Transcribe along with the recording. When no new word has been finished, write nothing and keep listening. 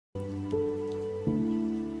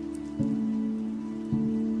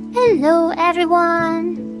Hello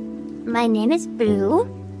everyone! My name is Blue,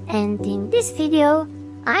 and in this video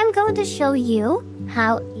I'm going to show you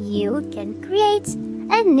how you can create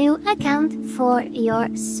a new account for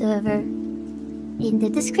your server. In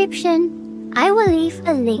the description I will leave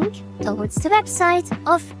a link towards the website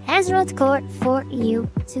of Azerothcore for you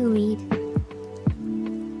to read.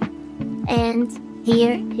 And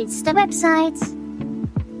here is the website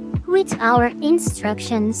with our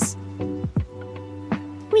instructions.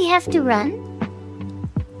 We have to run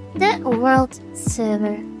the world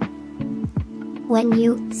server. When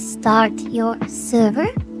you start your server,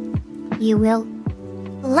 you will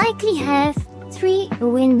likely have 3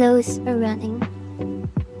 windows running.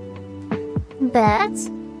 But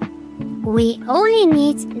we only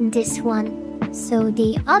need this one, so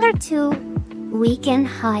the other 2 we can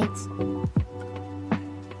hide.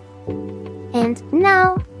 And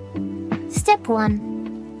now, step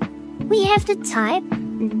 1. We have to type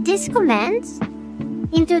this command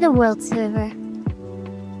into the world server.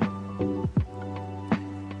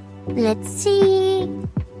 Let's see.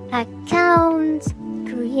 Account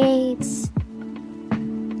creates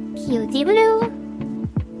QTBlue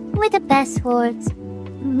with a password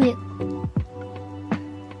blue.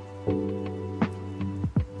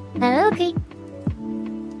 Okay.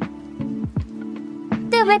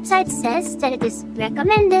 The website says that it is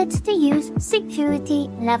recommended to use security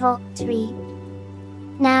level 3.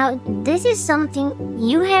 Now, this is something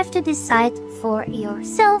you have to decide for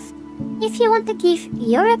yourself if you want to give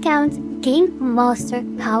your account Game Master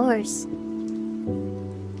powers.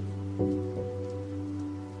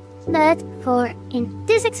 But in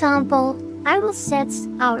this example, I will set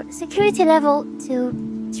our security level to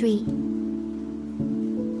 3.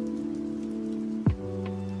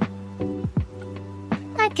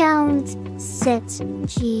 Account set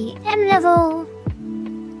GM level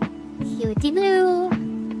QTBlue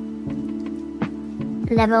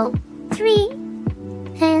level 3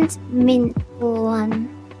 and min 1.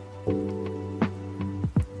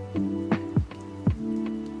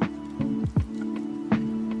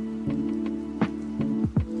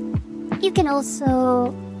 You can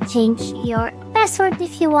also change your password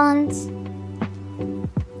if you want.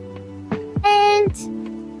 And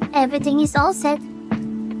everything is all set.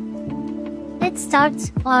 Let's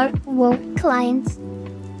start our WoW client.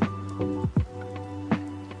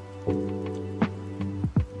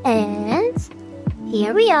 And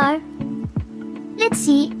here we are. Let's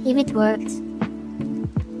see if it worked.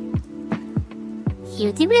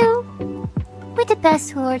 QTBlue with the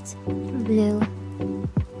password blue.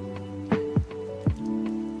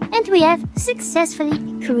 And we have successfully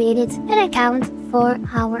created an account for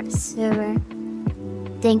our server.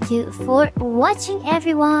 Thank you for watching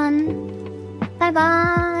everyone. Bye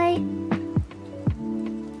bye.